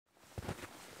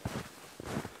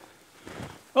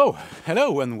Oh,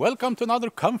 hello and welcome to another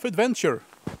comfy adventure.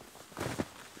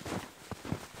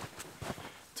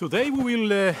 Today we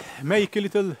will make a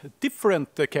little different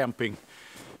camping.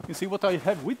 You see what I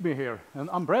have with me here, an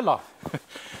umbrella.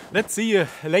 Let's see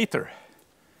later.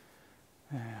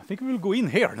 I think we will go in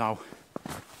here now.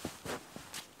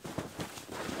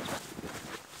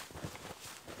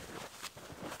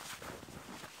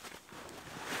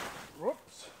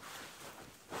 Oops.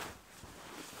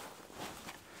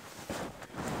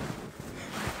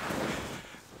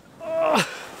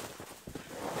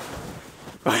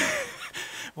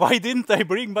 Why didn't I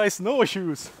bring my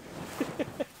snowshoes?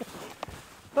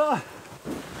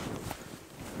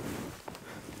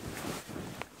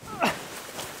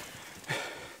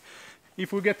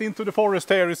 If we get into the forest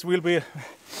here, it will be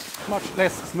much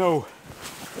less snow.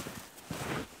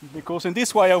 Because in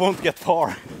this way I won't get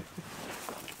far.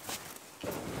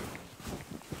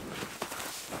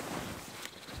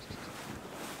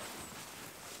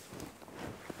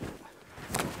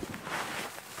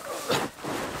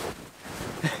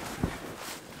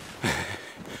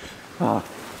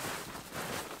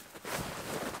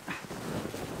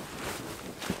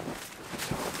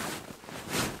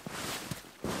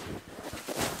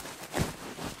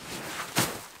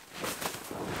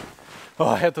 Oh,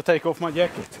 I had to take off my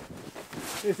jacket.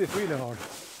 This is really hard.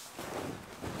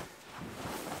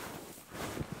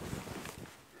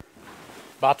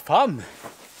 But fun!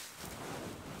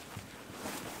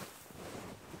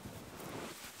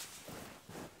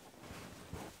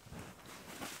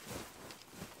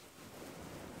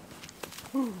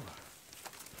 Whew.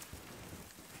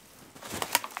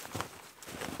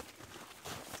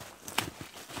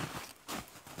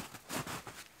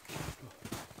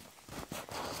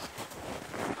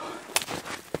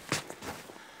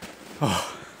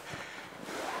 Oh.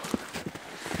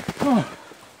 Oh.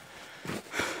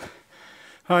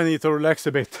 I need to relax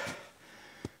a bit.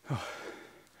 Oh.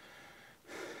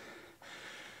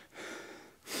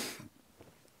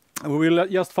 We will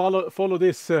just follow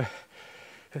this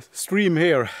stream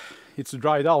here. It's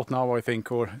dried out now, I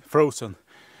think, or frozen.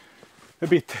 A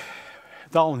bit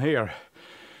down here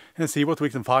and see what we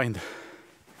can find.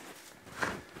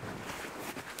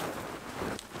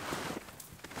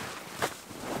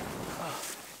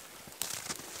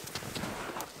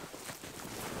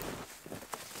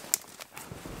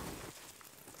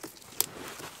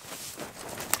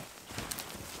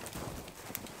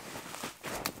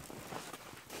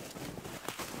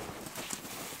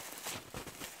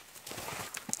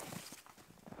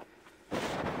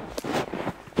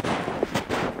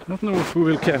 I don't know if we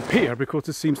will camp here because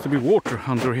it seems to be water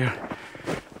under here.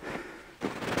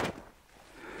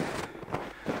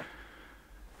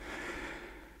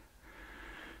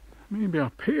 Maybe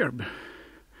up here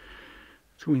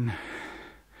between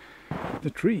the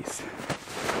trees.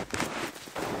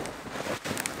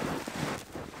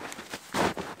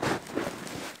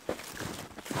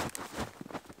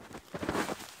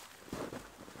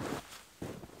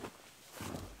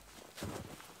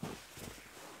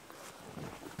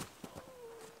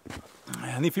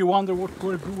 And if you wonder what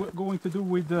we're going to do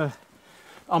with the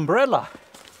umbrella,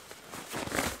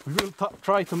 we will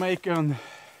try to make an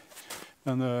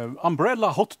umbrella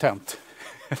hot tent.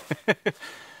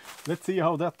 Let's see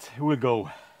how that will go.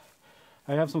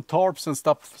 I have some tarps and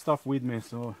stuff with me,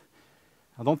 so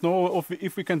I don't know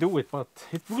if we can do it, but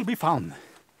it will be fun.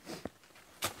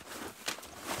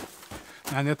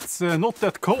 And it's not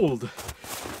that cold.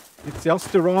 It's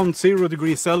just around 0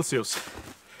 degrees Celsius.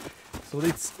 So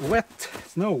it's wet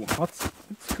snow, but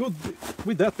it's good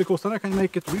with that because then I can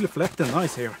make it really flat and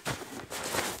nice here.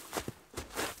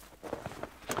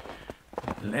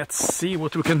 Let's see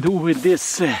what we can do with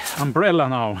this umbrella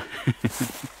now.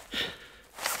 It's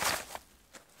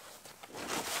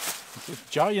a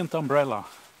giant umbrella.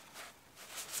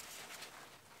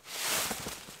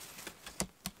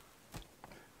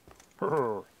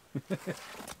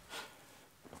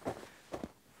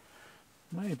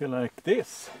 Maybe like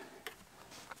this.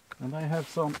 And I have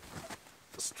some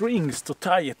strings to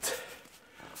tie it.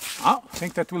 I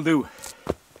think that will do.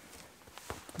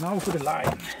 Now for the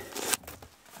line.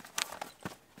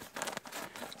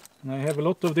 And I have a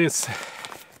lot of these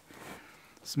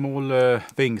small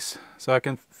things, so I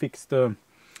can fix the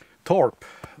tarp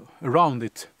around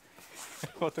it.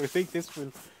 But I think this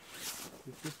will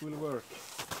work.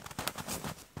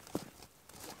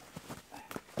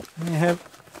 And I have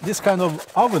this kind of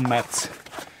oven mats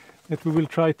that we will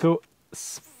try to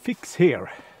fix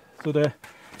here, so the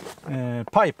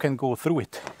pipe can go through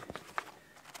it.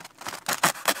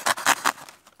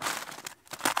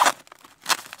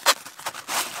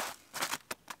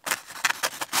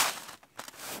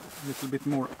 a little bit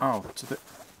more out,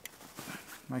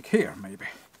 like here maybe.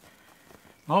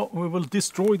 Now we will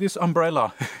destroy this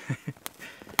umbrella.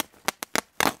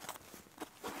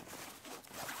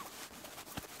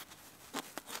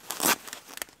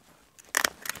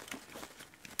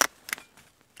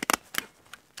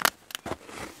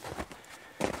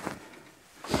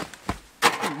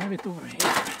 Have it over here.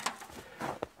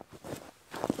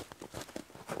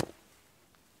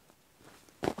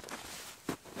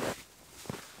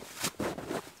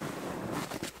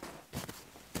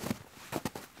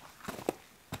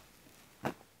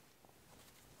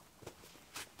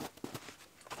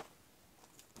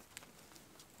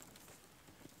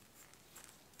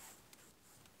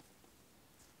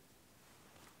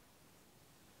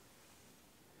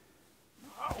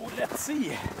 Oh, let's see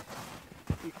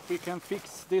if we can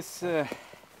fix this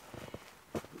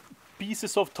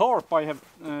pieces of tarp I have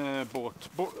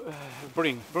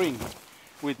bring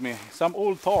with me. Some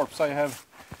old tarps I have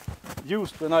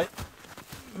used when I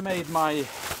made my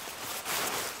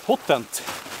hot tent.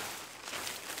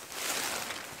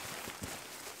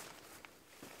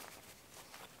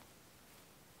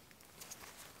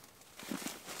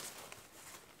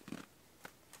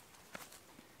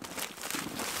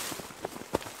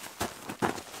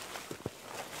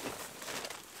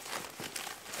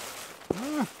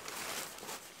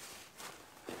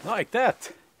 Like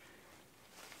that.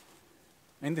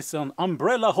 And it's an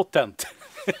umbrella hot tent.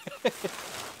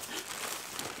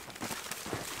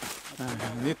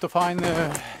 Need to find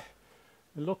a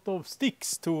lot of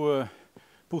sticks to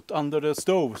put under the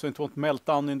stove so it won't melt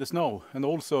down in the snow, and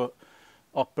also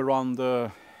up around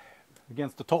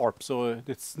against the tarp so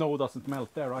the snow doesn't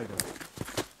melt there either.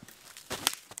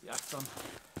 Yeah, some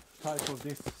type of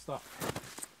this stuff.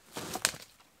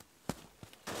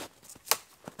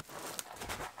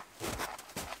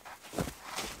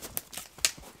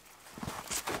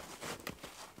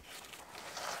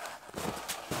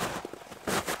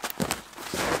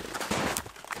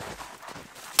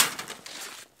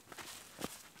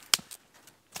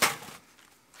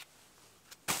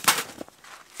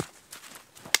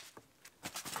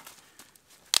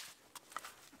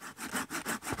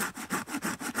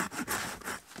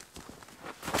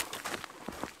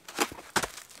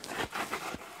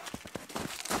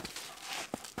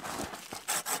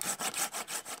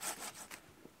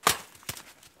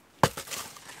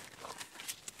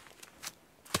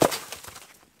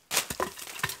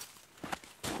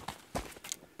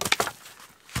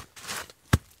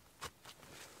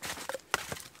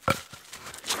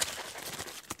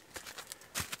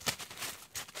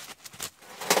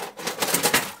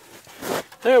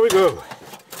 There we go.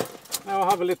 Now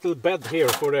I have a little bed here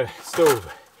for the stove.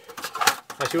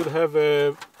 I should have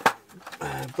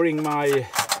bring my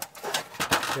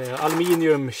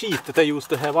aluminium sheet that I used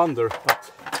to have under,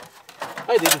 but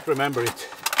I didn't remember it.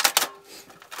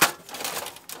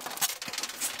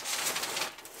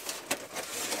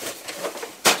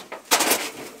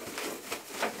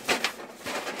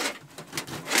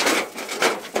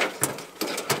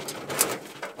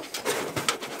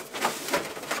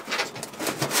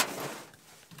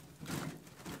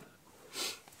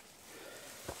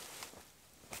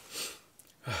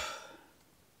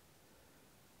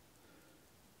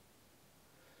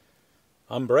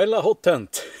 Umbrella hot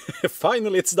tent.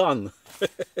 Finally it's done.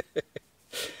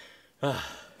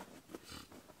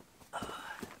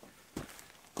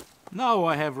 Now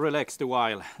I have relaxed a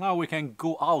while. Now we can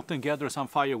go out and gather some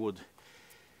firewood.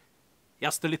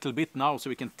 Just a little bit now so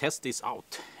we can test this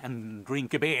out and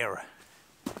drink a beer.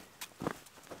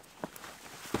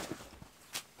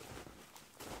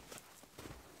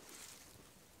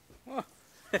 Oh.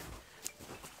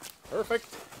 Perfect.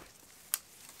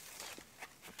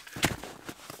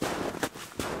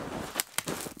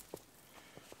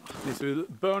 This will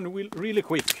burn really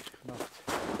quick, but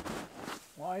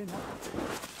why not?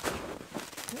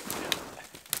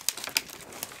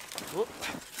 Oh.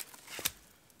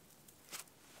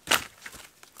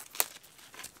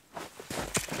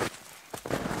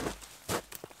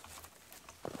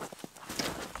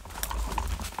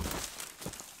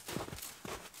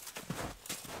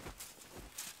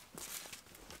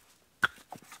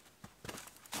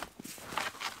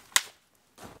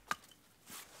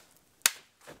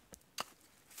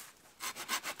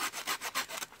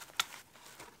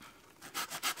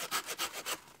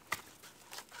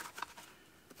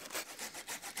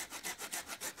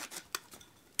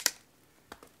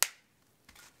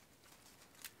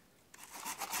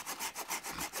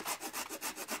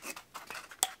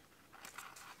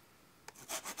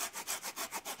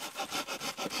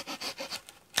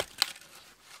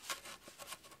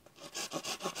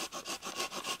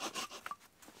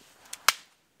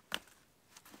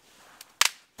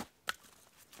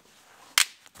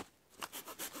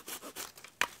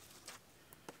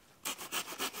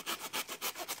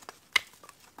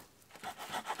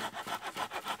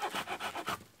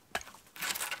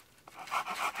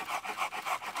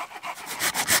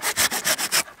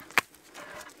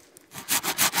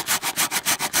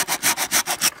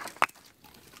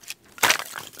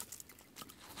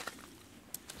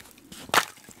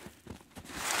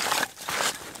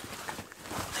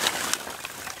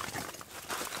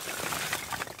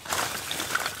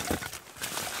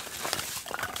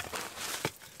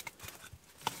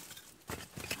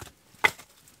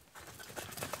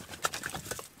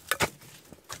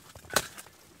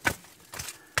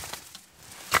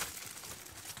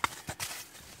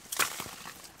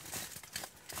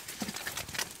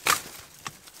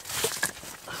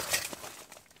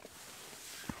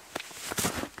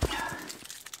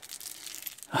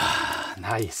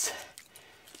 Nice.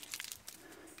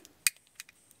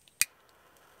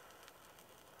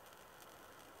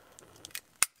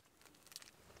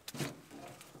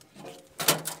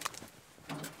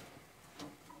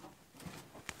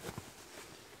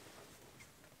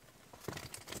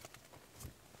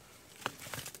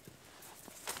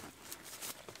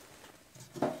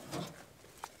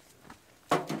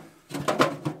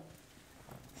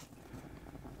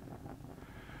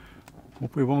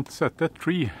 Hope we won't set that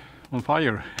tree on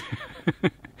fire.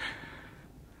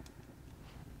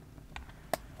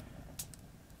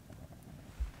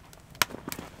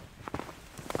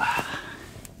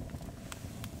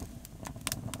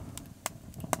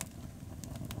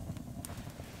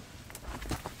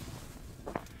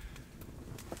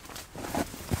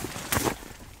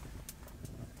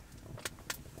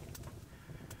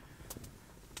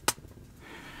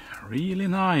 Really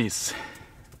nice.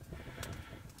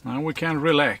 Now we can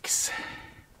relax.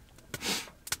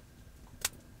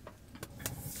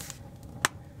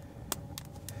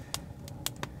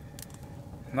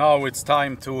 Now it's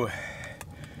time to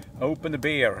open the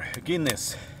beer,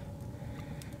 Guinness.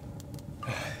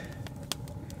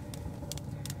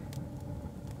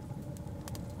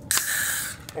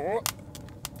 Oh.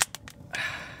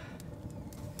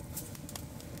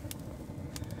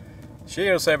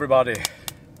 Cheers, everybody.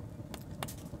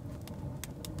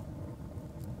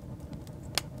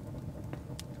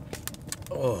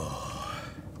 Oh.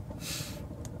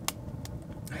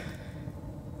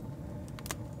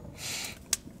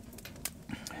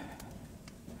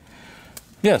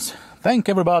 Yes, thank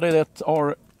everybody that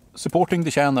are supporting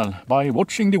the channel by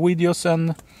watching the videos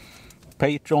and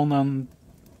Patreon, and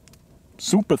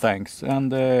super thanks,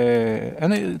 and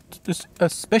a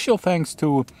special thanks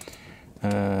to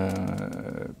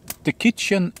the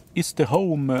kitchen is the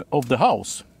home of the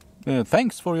house.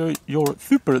 Thanks for your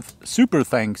super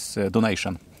thanks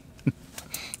donation.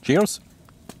 Cheers.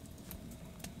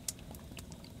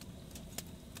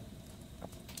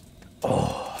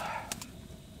 Oh.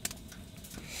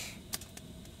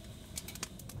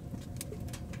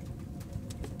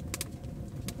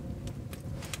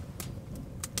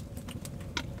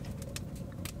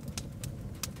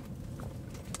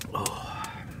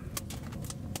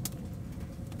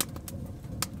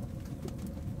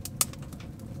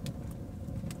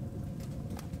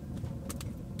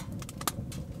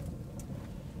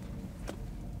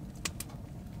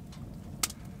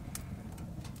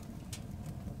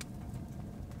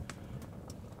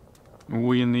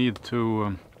 We need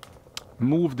to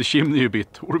move the chimney a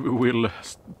bit, or we will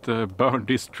burn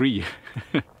this tree.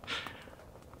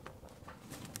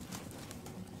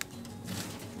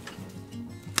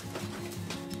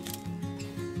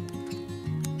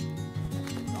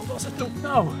 How does it look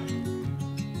now?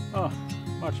 Oh,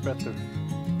 much better.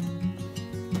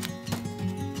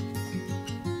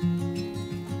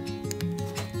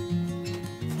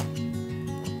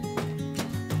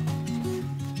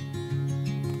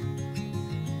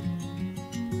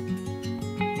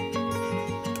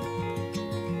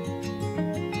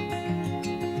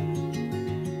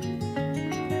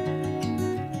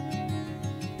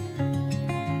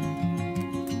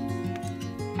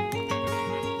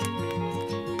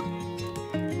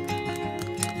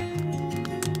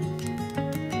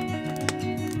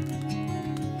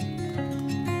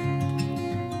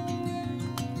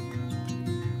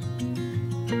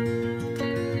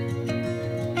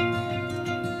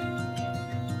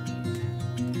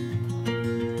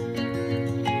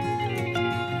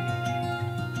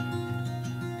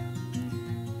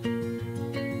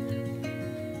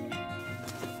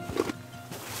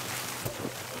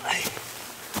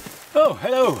 Oh,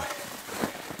 hello!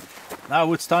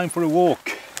 Now it's time for a walk.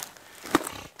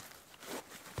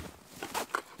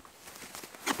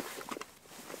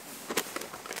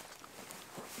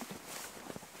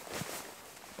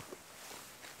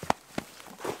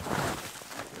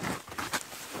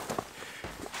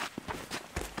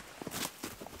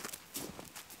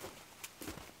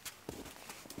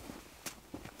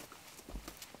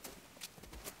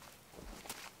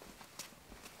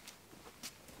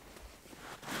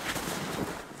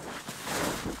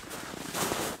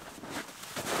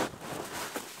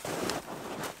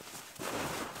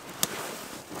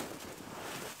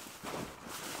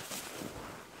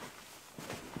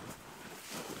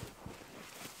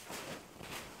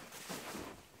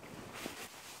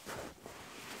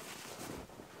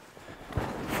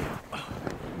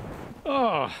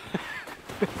 Oh.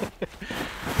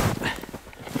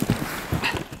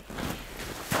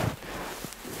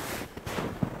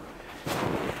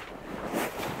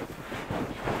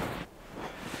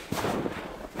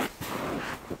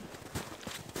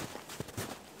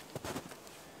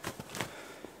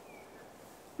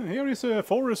 Here is a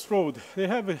forest road. They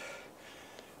have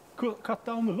cut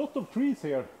down a lot of trees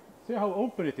here. See how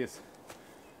open it is.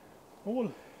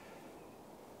 All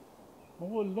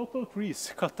lot of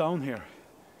trees cut down here.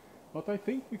 But I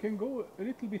think we can go a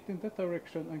little bit in that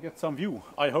direction and get some view,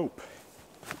 I hope.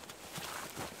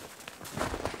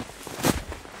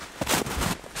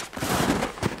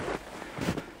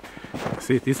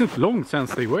 See, it isn't long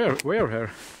since they were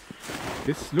here.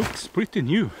 This looks pretty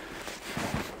new.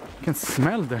 You can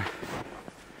smell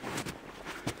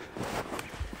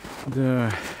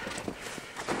the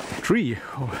tree.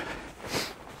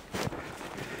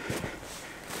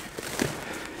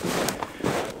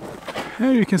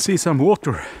 There you can see some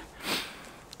water.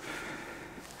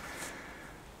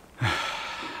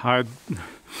 I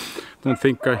don't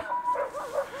think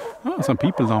some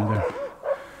people down there.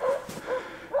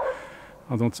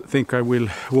 I don't think I will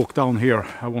walk down here.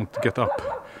 I won't get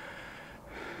up.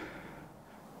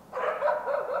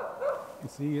 You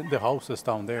see the houses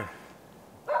down there.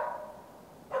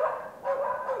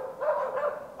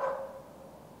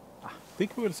 I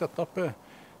think we will set up a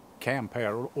camp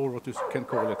here, or what you can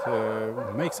call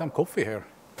it. Make some coffee here.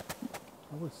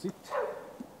 I will sit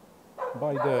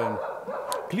by the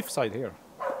cliffside here.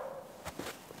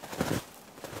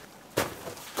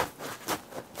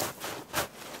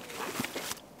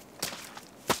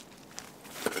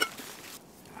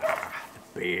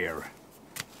 Bear.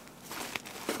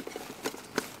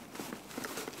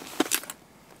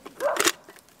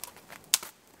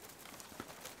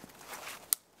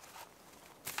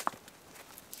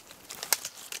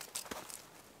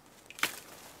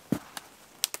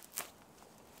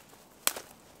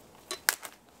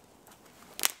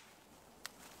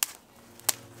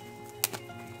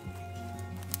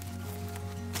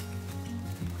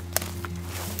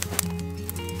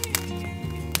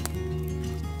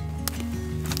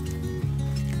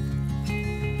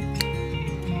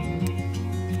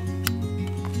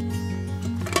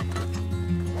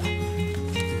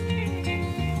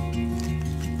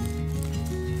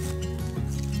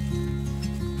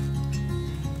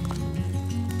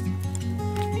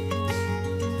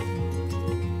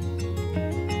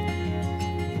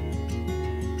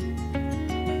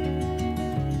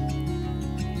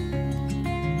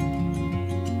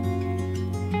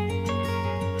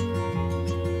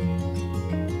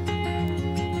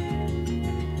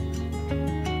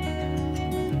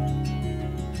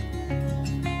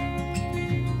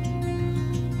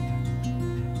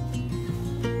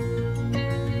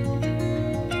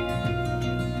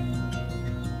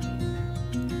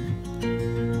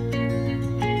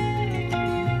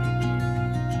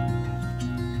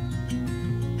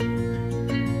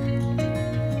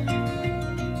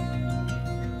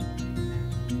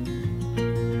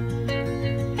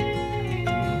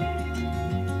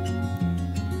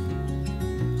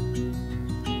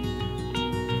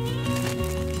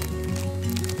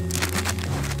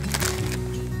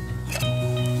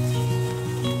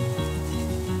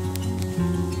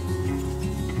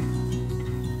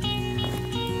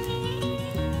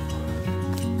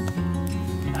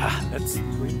 Let's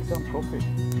drink some coffee.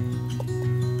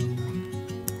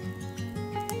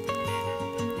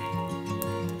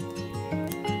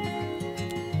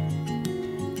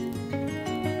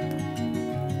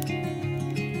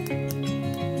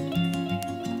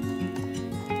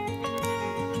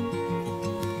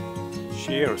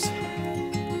 Cheers.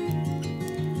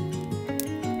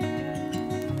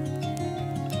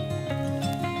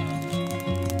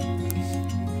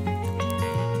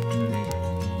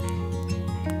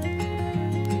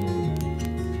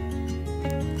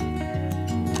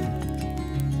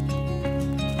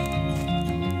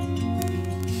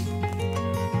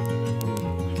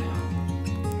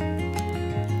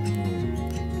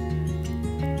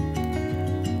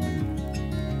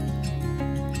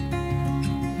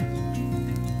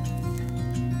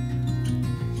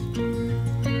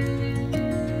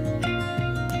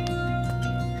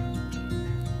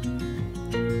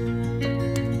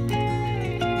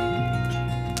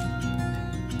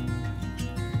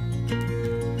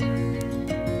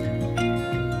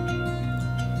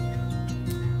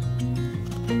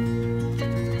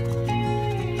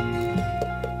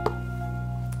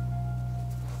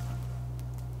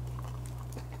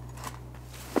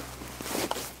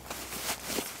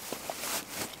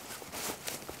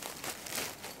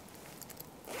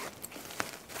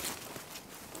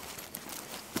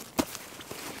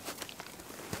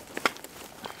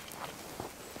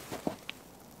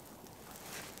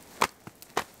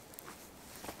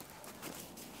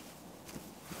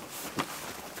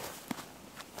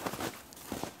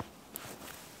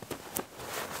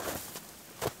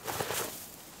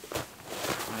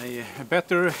 I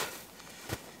better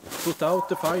put out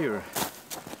the fire,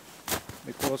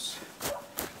 because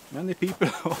many people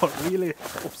are really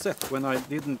upset when I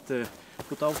didn't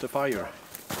put out the fire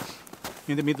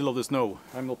in the middle of the snow.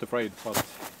 I'm not afraid, but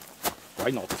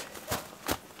why not?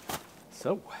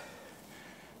 So,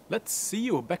 let's see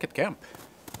you back at camp.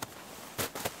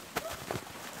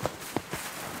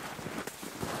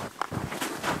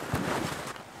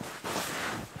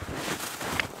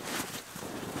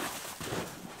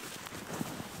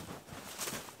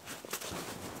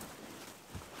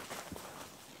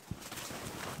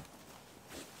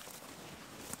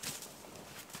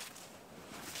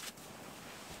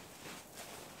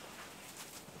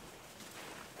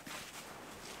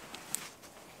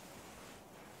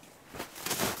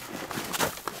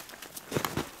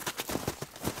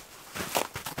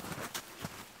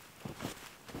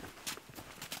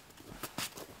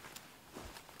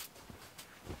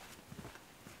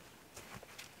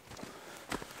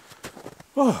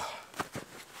 Oh.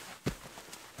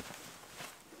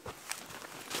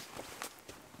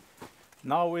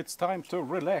 Now it's time to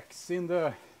relax in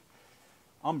the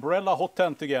umbrella hot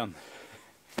tent again.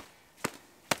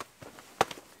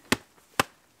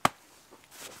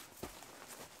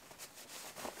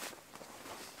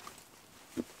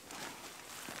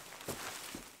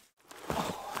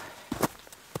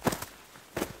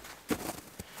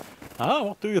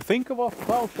 What do you think about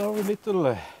our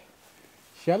little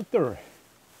shelter?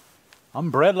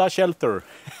 Umbrella shelter.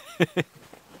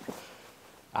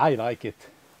 I like it.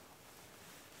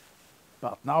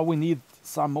 But now we need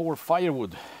some more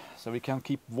firewood so we can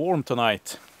keep warm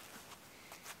tonight.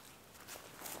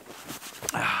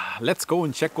 Let's go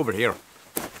and check over here.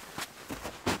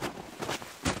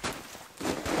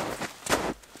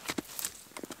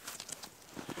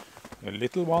 A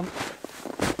little one.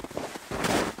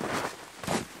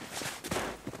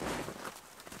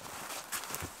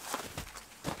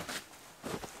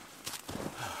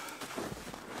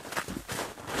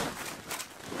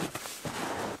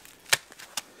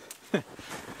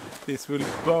 This will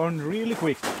burn really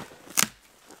quick.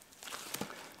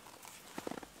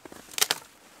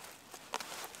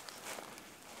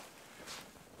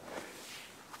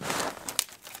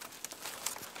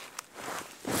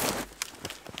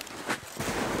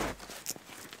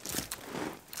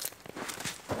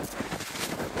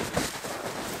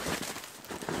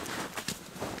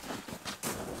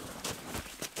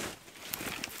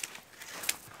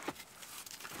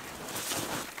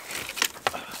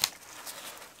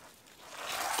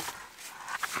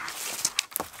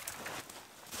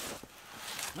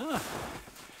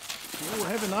 Oh,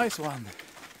 have a nice one.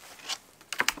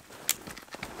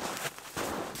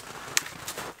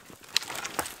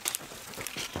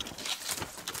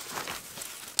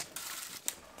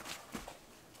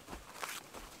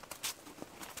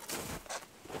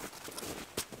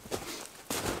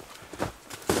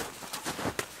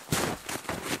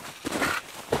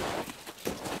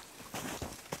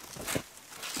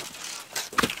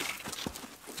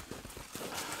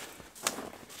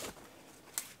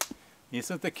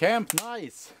 Isn't the camp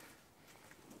nice?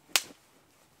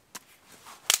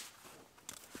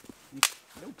 It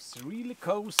looks really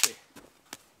cozy.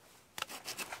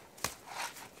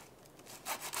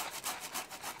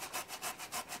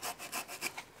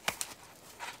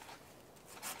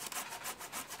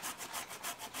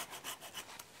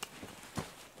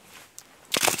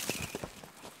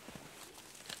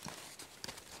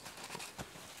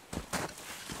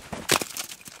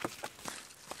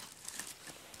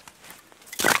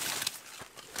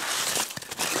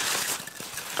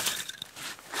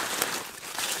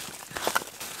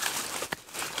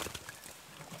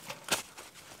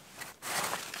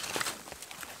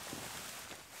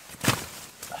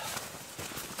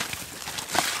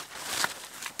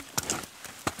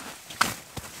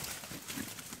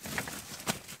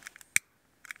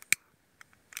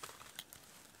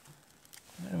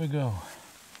 There we go.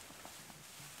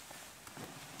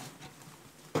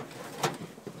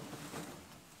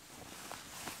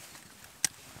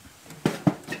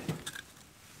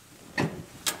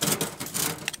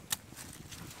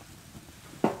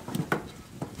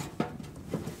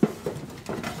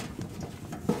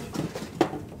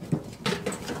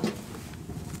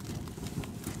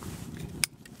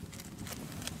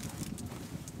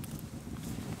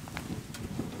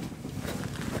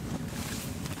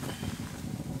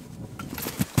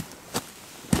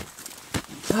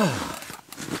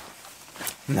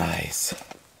 Nice.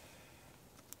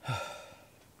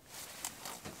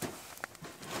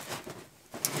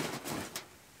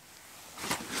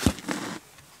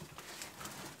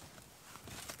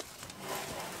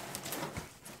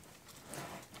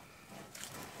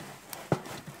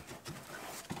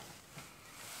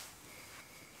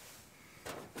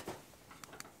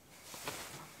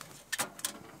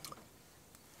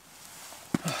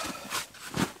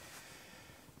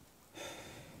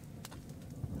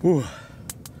 Whew.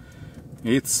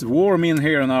 It's warm in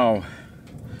here now.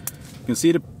 You can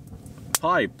see the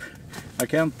pipe. I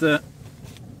can't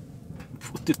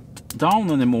put it down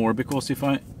anymore because if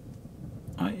I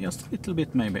just a little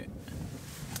bit maybe.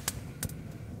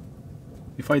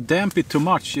 If I damp it too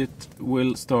much, it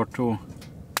will start to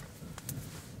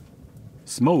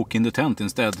smoke in the tent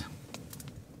instead.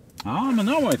 But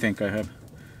now I think I have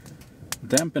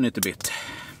dampened it a bit.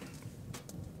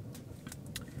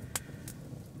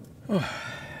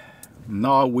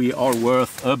 Now we are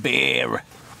worth a beer.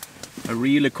 A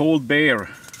really cold beer.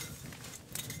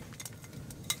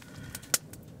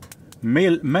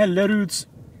 Melleruds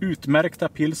utmärkta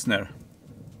pilsner.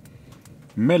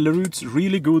 Melleruds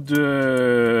really good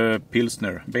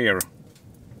pilsner beer.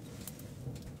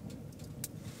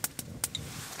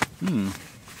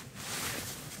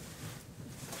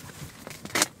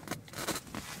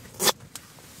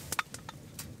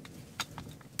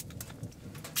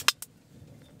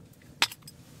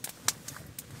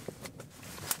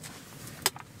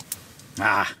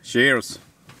 Cheers.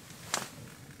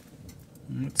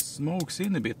 It smokes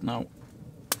in a bit now.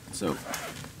 So.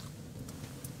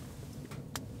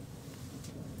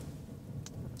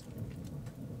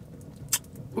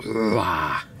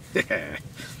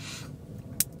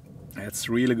 That's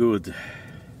really good.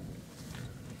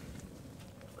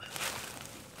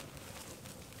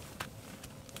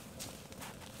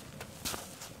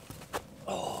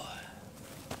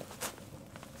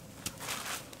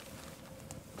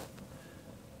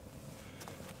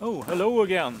 Oh, hello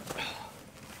again.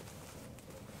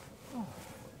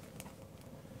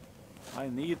 I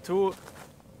need to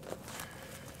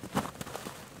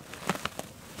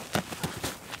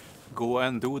go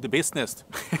and do the business.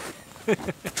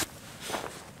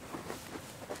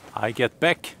 I get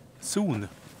back soon.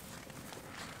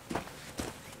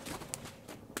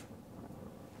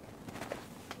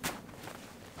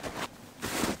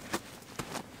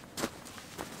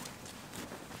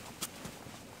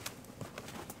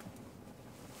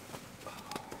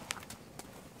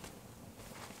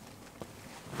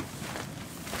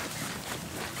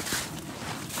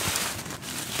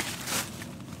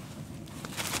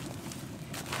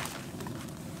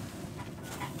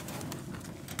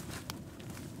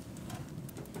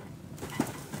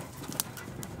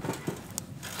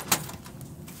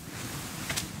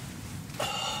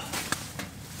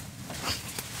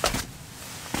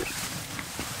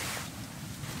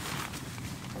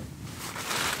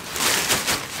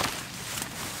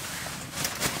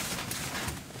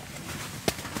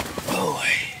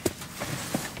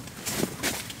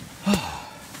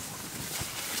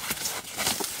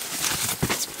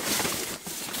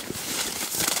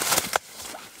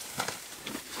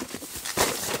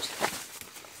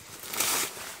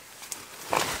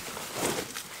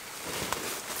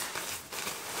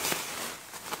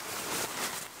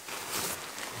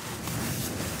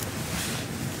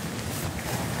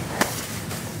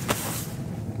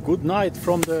 Good night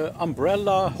from the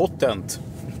umbrella hot tent.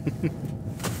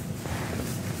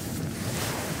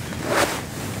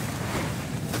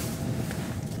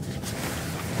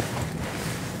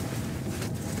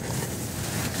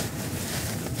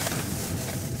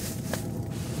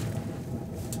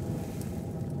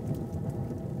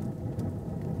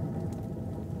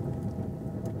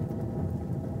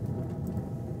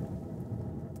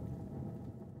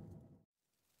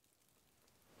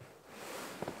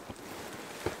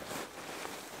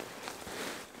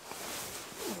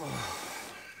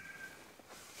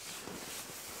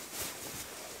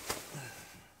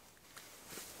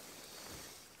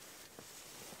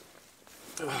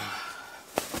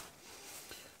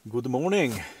 Good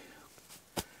morning.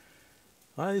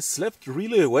 I slept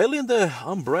really well in the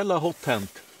umbrella hot tent.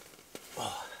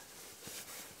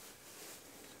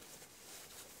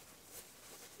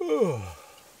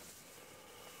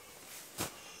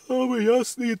 We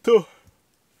just need to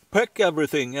pack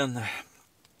everything and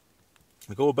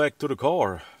go back to the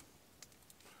car.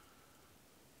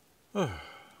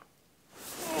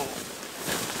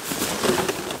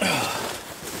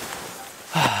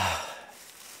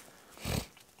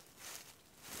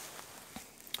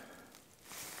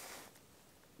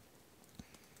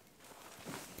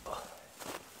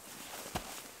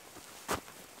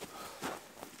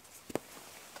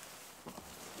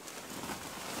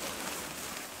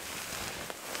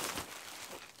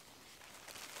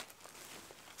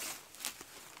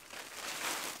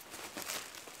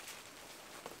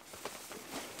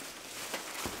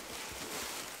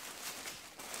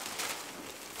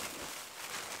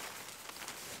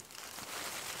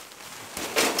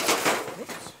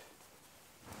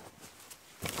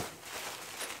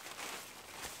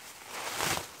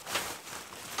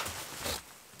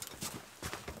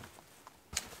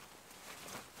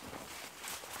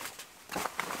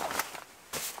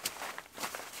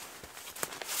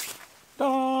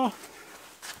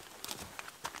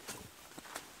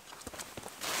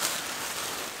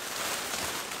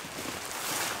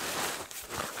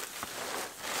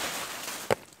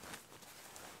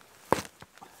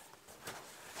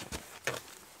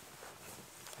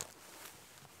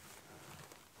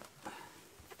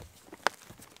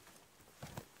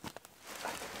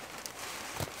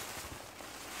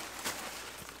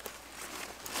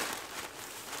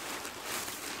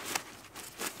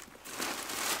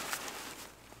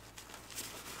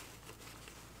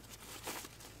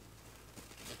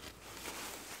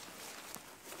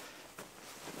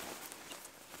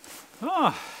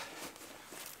 Ah,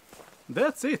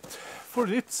 that's it for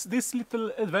this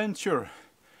little adventure.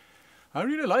 I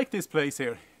really like this place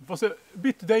here. It was a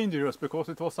bit dangerous because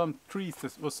it was some trees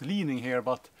that was leaning here,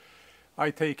 but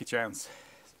I take a chance.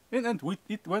 And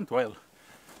it went well.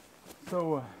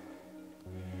 So,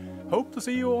 hope to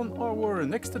see you on our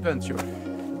next adventure.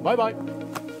 Bye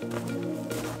bye.